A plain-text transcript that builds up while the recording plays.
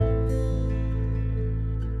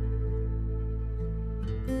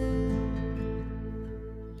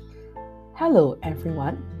Hello,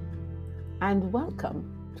 everyone, and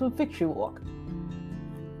welcome to Victory Walk.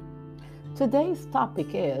 Today's topic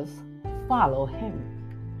is Follow Him.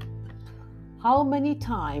 How many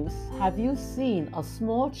times have you seen a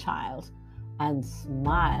small child and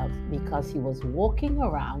smiled because he was walking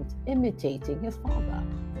around imitating his father?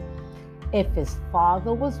 If his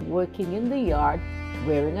father was working in the yard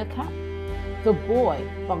wearing a cap, the boy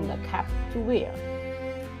found a cap to wear.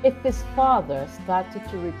 If his father started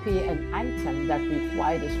to repair an item that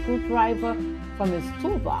required a screwdriver from his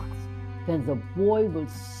toolbox, then the boy will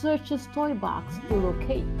search his toy box to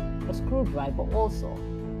locate a screwdriver also.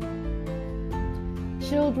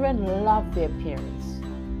 Children love their parents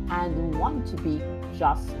and want to be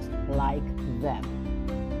just like them.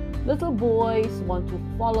 Little boys want to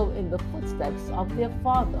follow in the footsteps of their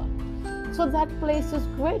father, so that places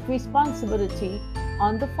great responsibility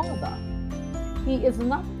on the father. He is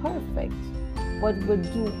not perfect, but will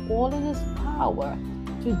do all in his power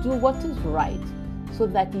to do what is right so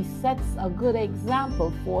that he sets a good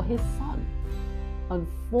example for his son.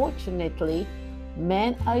 Unfortunately,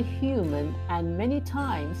 men are human and many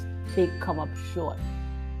times they come up short.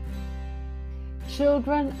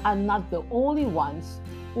 Children are not the only ones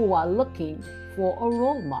who are looking for a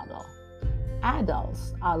role model.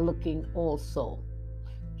 Adults are looking also.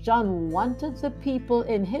 John wanted the people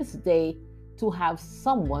in his day to have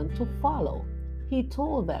someone to follow. He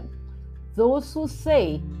told them, those who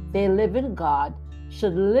say they live in God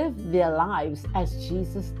should live their lives as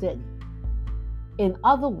Jesus did. In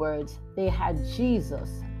other words, they had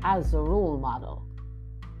Jesus as a role model.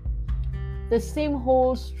 The same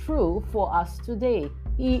holds true for us today.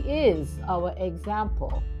 He is our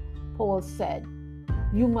example. Paul said,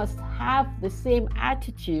 you must have the same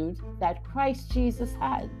attitude that Christ Jesus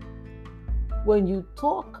had. When you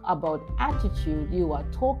talk about attitude, you are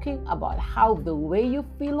talking about how the way you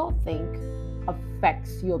feel or think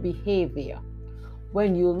affects your behavior.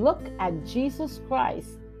 When you look at Jesus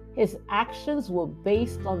Christ, his actions were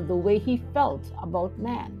based on the way he felt about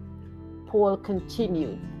man. Paul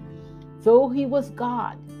continued, though he was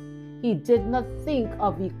God, he did not think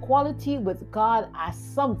of equality with God as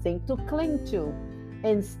something to cling to.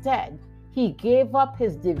 Instead, he gave up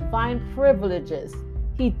his divine privileges.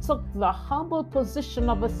 He took the humble position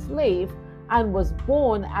of a slave and was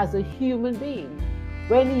born as a human being.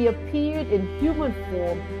 When he appeared in human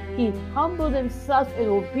form, he humbled himself in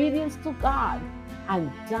obedience to God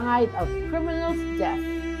and died a criminal's death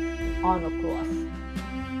on a cross.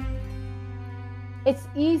 It's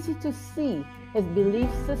easy to see his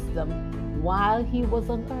belief system while he was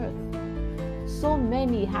on earth. So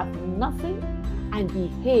many have nothing and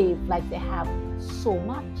behave like they have so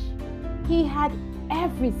much. He had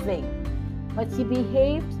everything, but he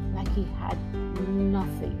behaved like he had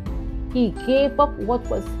nothing. He gave up what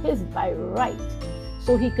was his by right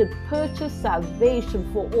so he could purchase salvation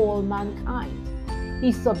for all mankind.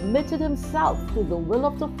 He submitted himself to the will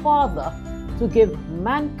of the Father to give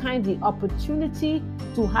mankind the opportunity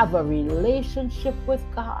to have a relationship with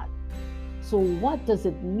God. So what does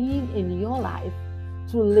it mean in your life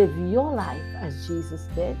to live your life as Jesus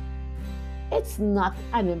did? It's not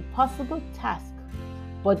an impossible task,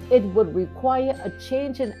 but it would require a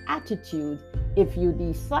change in attitude if you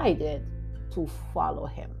decided to follow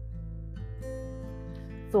him.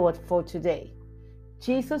 Thought for today.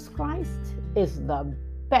 Jesus Christ is the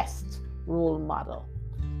best role model.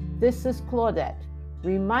 This is Claudette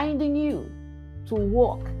reminding you to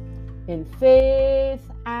walk in faith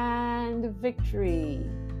and victory.